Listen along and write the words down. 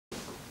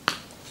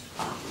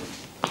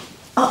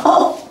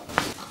Oh!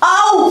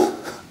 Oh!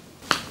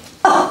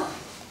 Oh!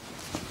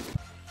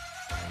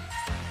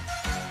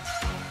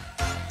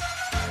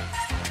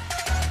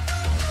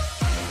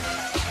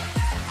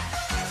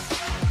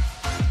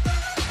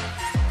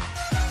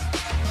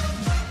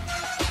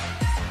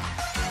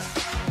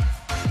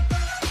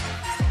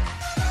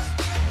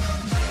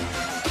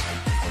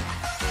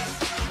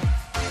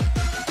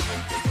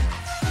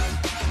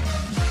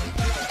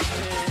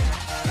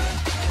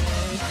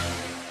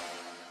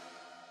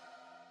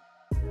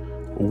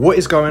 What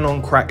is going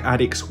on, crack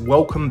addicts?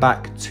 Welcome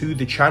back to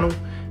the channel.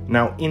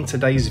 Now in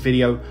today's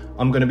video,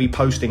 I'm going to be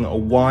posting a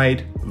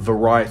wide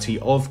variety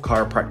of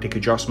chiropractic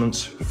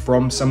adjustments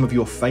from some of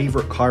your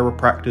favorite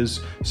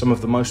chiropractors, some of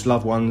the most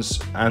loved ones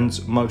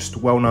and most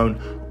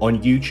well-known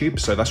on YouTube.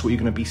 So that's what you're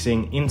going to be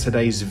seeing in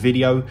today's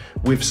video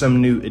with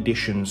some new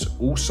additions.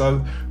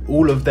 Also,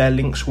 all of their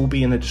links will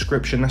be in the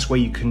description. That's where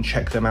you can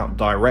check them out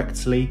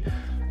directly.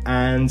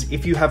 And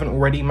if you haven't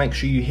already, make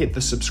sure you hit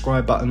the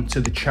subscribe button to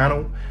the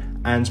channel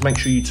and make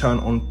sure you turn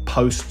on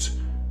post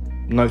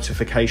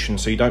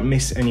notifications so you don't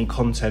miss any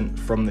content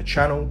from the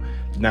channel.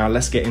 Now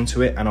let's get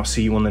into it and I'll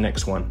see you on the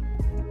next one.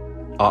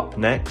 Up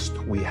next,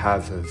 we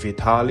have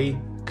Vitaly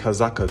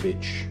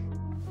Kazakovich.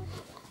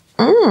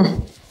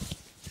 Oh!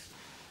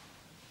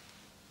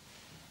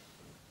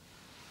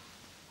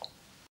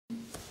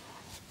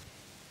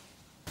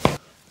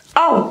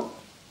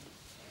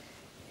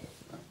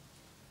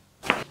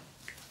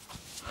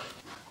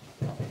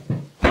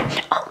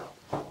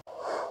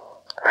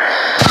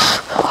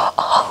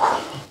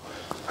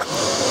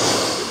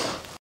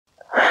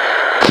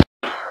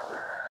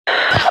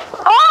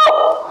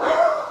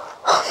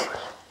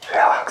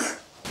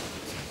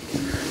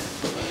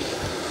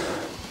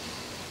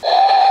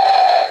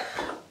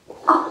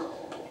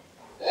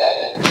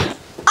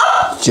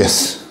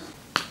 Yes.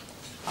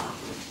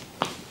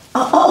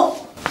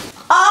 Oh!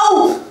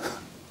 Oh!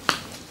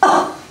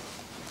 Oh!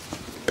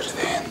 Breathe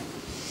in.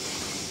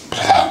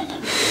 Breathe out.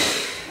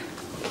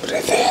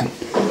 Breathe in.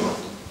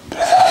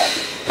 Breathe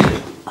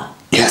out.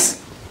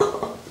 Yes.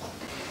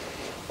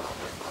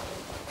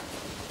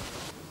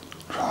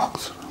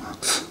 Relax,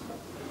 relax.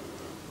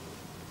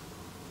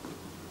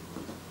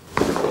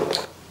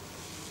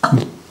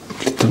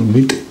 Little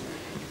bit.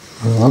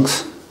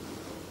 Relax.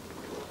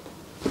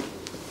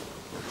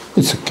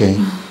 It's okay.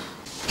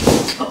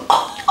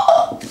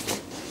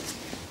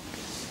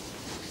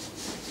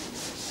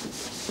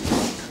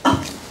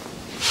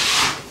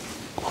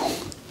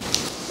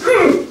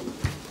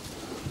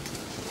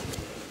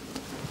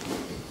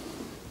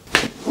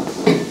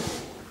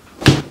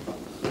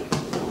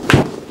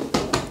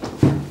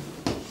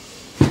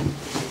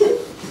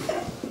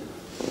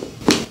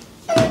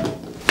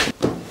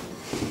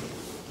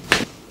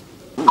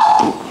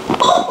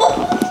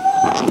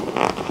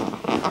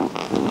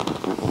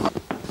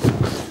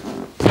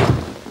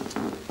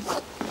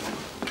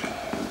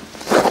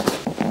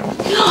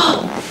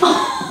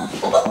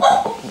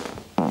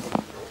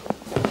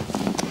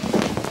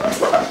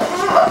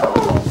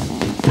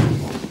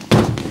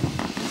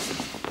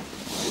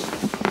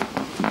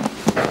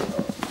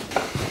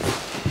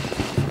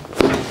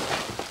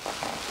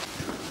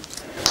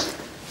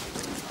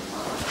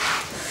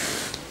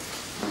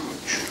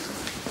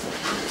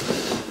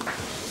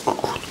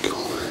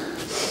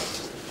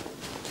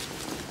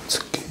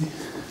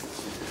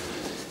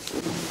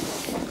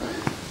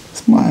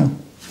 Smile.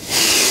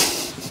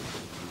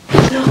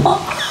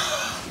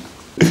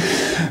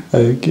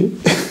 Okay.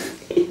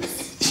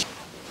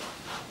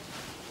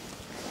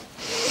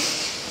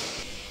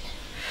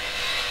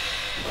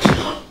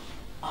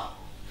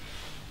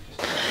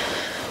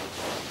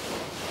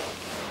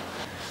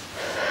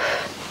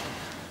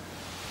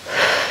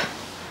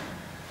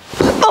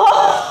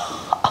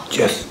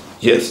 Yes,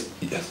 yes,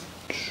 yes.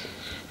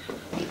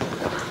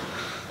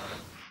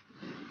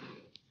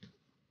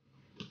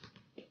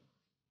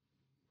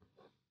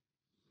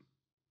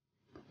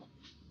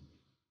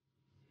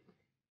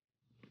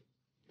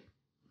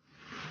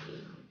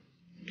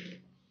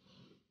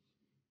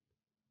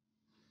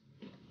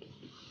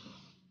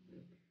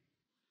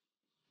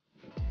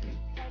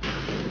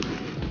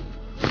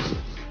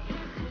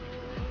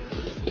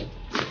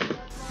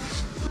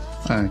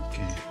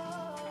 Okay.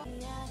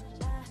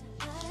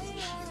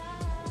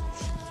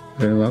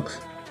 Relax.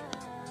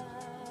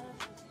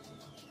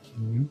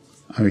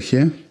 Are you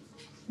here?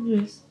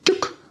 Yes.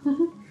 Chuk.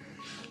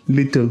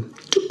 Little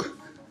chuk.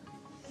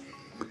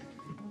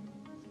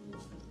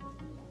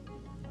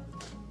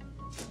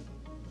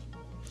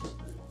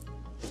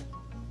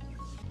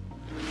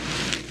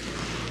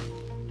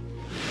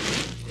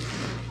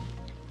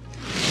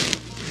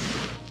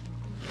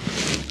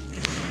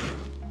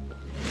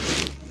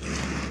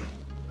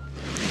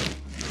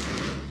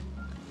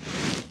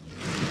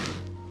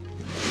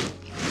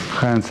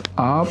 Hands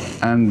up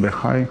and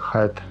behind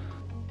head.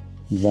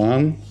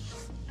 1,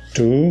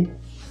 2,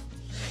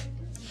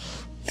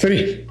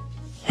 3.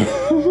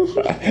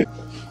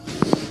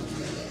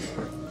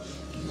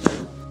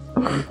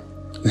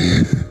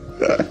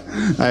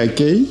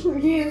 Okay?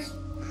 Yes.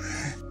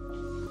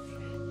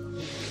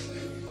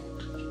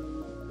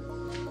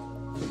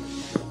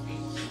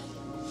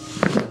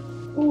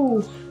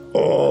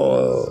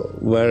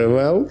 Very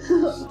well.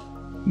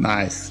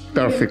 Nice.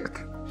 Perfect.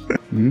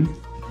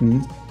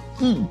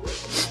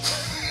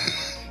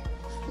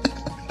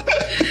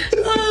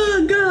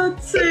 Oh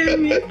God, save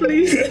me,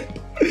 please.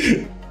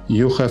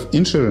 You have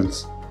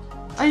insurance?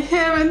 I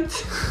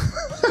haven't.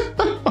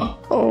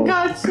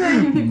 God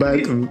save me.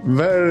 But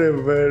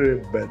very, very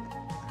bad.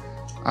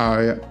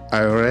 Are you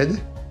ready?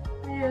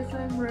 Yes,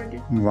 I'm ready.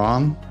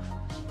 1,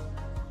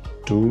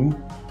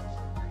 2,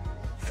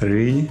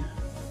 3,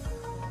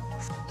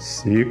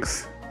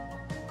 6,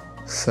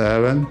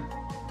 7,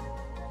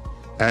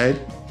 8,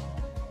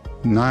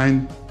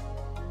 9,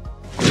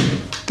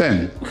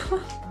 10.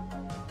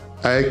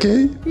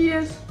 Okay?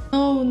 Yes.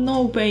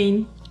 No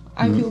pain.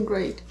 I feel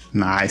great.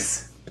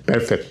 Nice.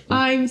 Perfect.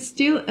 I'm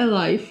still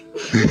alive.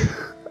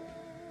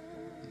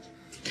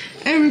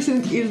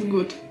 Everything is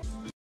good.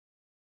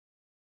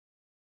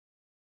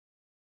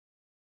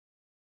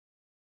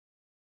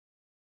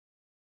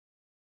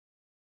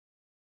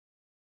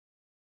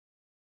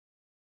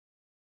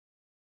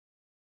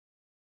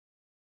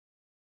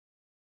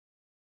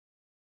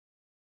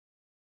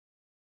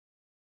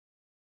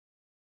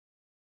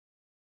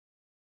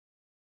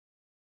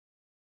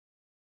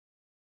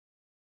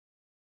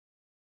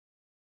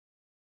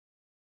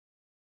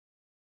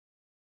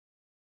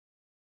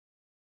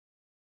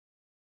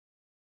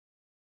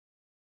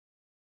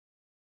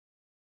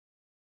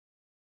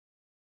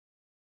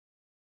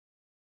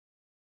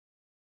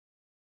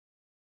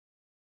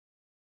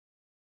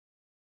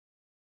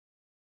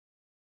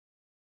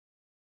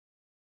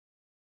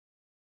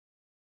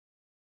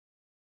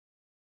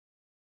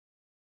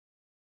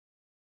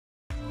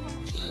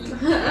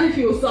 I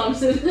feel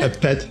something. A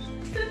pet.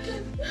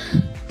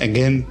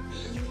 Again.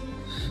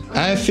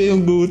 I feel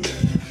good.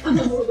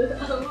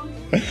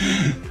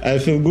 I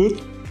feel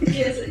good.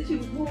 Yes, I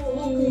feel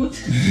good.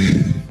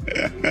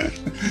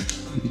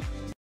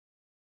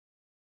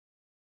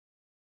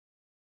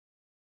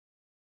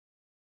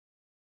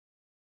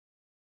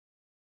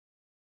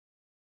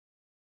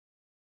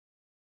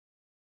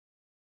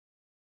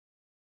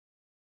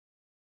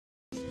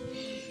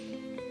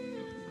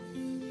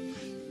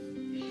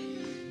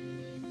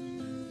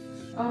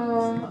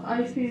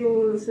 I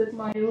feel that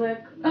my leg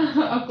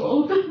are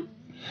cold.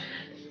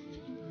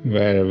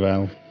 Very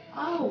well.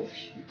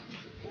 Ouch.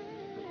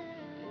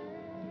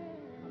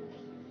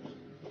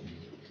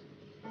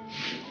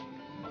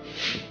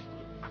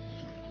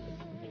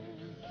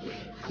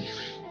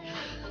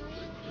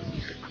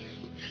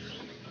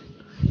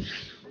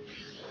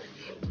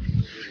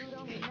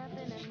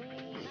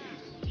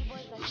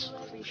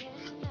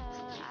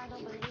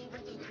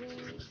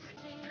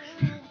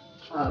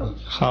 Oh,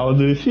 How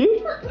do you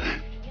feel?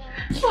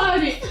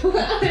 funny.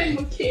 I'm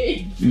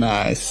okay.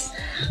 Nice.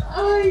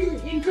 I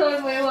enjoy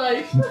my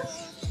life.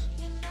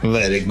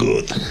 Very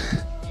good.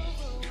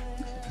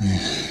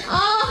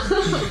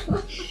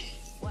 Ah.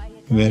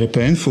 Very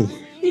painful.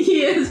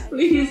 Yes,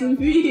 please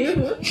be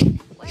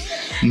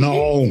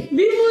No.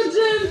 more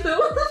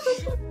gentle.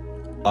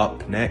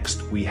 Up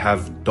next, we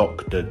have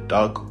Dr.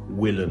 Doug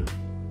Willen.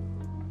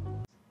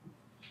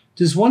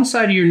 Does one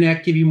side of your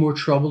neck give you more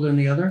trouble than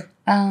the other?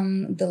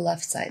 The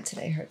left side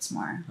today hurts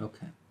more.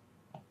 Okay.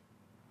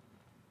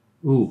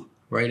 Ooh,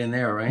 right in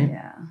there, right?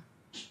 Yeah.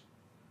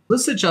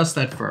 Let's adjust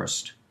that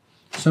first.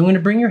 So I'm going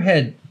to bring your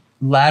head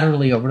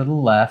laterally over to the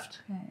left.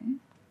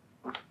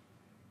 Okay.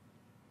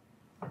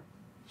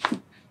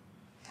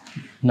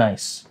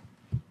 Nice.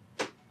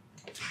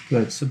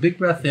 Good. So big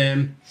breath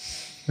in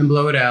and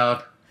blow it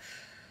out.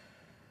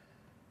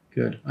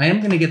 Good. I am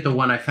going to get the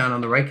one I found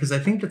on the right because I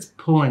think it's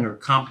pulling or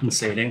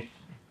compensating.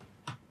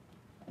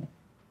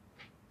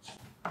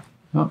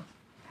 Oh.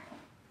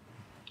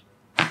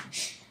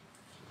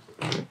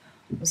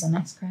 It was a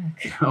nice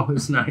crack. That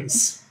was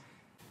nice.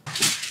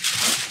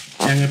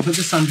 And I'm going to put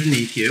this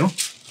underneath you.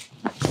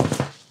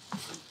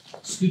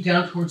 Scoot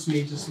down towards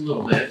me just a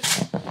little bit.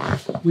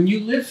 When you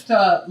lift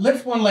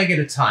one leg at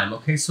a time,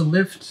 okay? So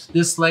lift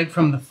this leg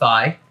from the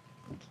thigh,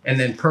 and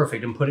then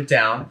perfect, and put it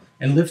down.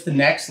 And lift the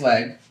next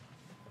leg,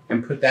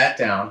 and put that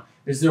down.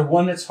 Is there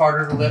one that's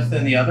harder to lift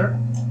than the other?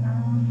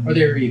 Or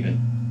they're even?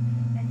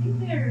 I think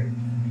they're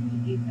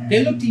even.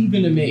 They looked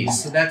even to me,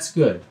 so that's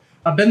good.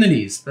 Bend the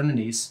knees, bend the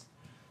knees.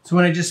 So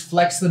when I just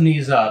flex the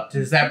knees up,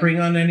 does that bring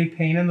on any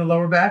pain in the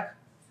lower back?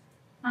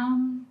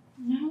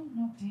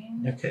 No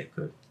pain. Okay,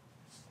 good.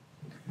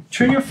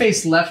 Turn your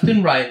face left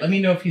and right. Let me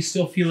know if you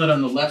still feel it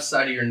on the left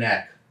side of your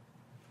neck.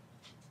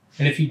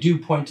 And if you do,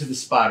 point to the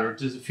spot, or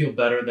does it feel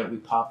better that we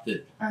popped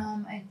it?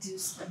 I do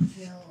still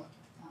feel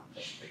over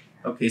here.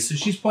 Okay, so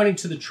she's pointing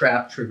to the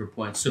trap trigger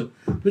point. So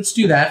let's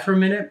do that for a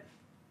minute.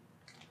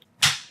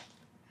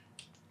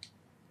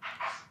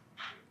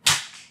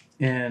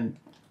 And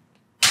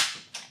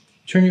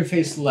turn your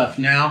face left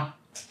now.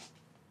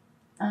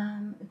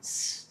 It's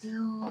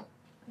still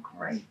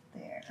right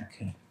there.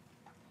 Okay.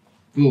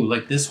 Ooh,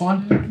 like this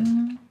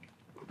one?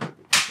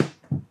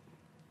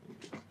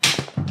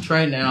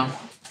 Try it now.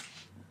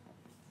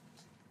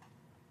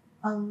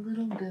 A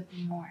little bit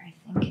more, I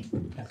think.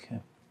 Okay.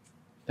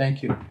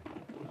 Thank you.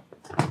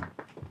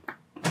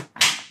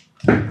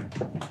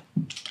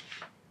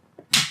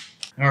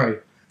 All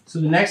right.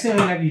 So the next thing I'm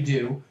going to have you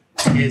do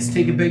is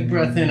take a big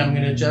breath in. I'm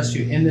going to adjust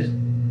you in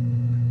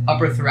the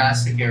upper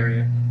thoracic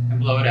area and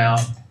blow it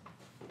out.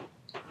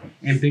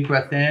 And big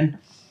breath in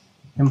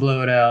and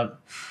blow it out.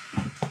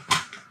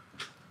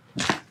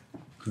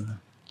 Good.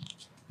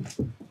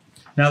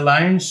 Now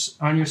lie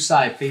on your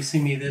side,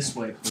 facing me this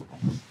way.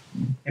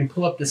 And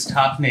pull up this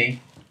top knee.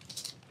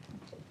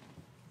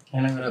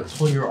 And I'm going to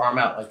pull your arm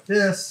out like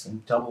this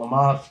and double them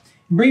up.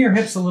 Bring your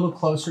hips a little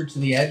closer to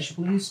the edge,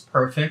 please.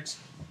 Perfect.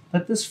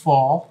 Let this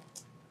fall.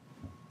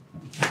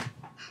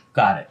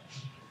 Got it.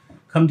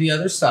 Come to the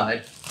other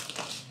side.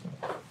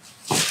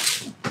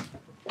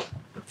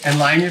 And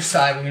lie on your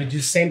side. We're going to do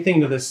the same thing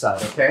to this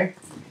side, okay?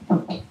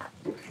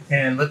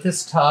 And let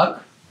this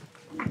tug.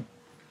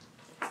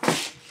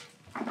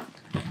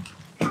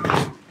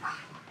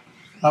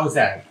 How was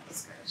that?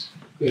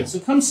 Good. So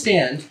come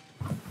stand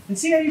and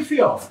see how you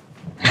feel.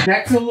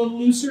 Neck feel a little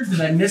looser?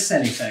 Did I miss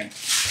anything?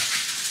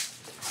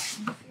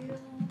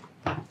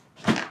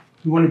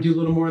 You want to do a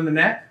little more in the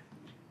neck?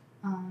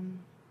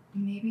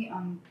 Maybe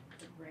on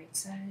the right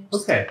side.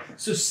 Okay.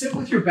 So sit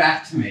with your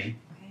back to me.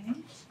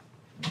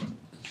 Okay.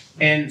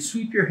 And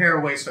sweep your hair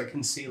away so I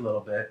can see a little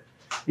bit.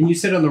 And you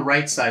sit on the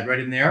right side, right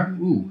in there.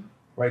 Ooh,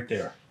 right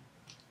there.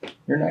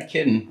 You're not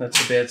kidding.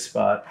 That's a bad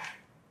spot.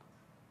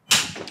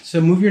 So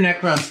move your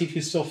neck around, see if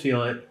you still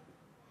feel it.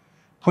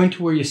 Point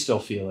to where you still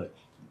feel it.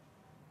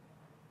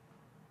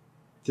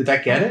 Did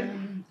that get it?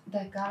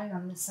 That got it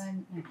on this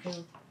side, and I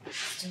feel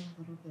still a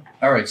little bit.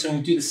 All right, so I'm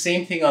going to do the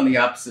same thing on the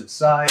opposite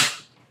side.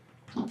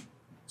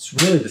 It's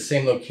really the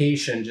same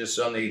location, just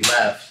on the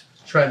left.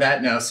 Try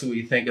that now, see what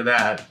you think of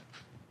that.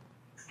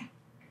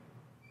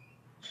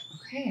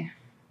 Okay.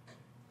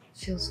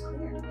 Feels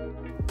clear.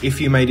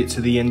 If you made it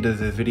to the end of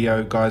the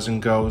video, guys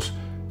and girls,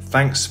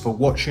 thanks for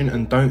watching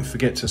and don't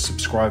forget to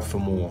subscribe for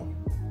more.